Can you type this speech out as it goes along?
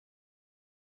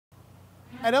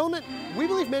At Element, we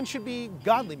believe men should be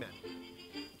godly men,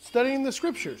 studying the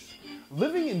scriptures,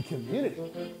 living in community,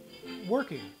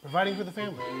 working, providing for the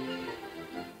family,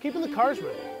 keeping the cars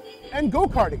running, and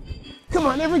go-karting. Come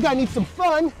on, every guy needs some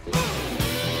fun.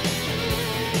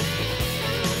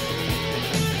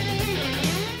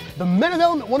 The men of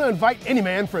Element want to invite any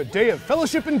man for a day of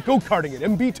fellowship and go-karting at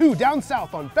MB2 down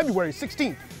south on February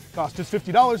 16th. Cost is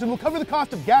 $50 and will cover the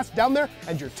cost of gas down there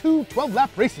and your 2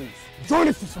 12-lap races. Join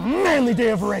us for some manly day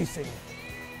of racing.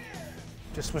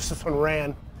 Just wish this one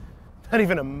ran. Not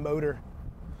even a motor.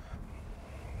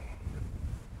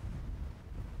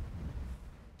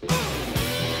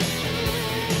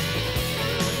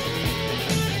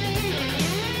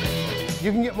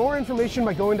 You can get more information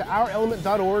by going to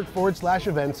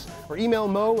ourelement.org/events or email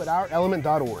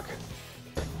mo@ourelement.org.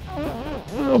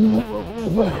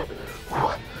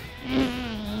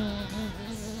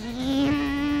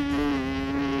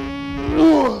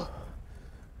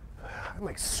 I'm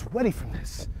like sweaty from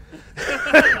this.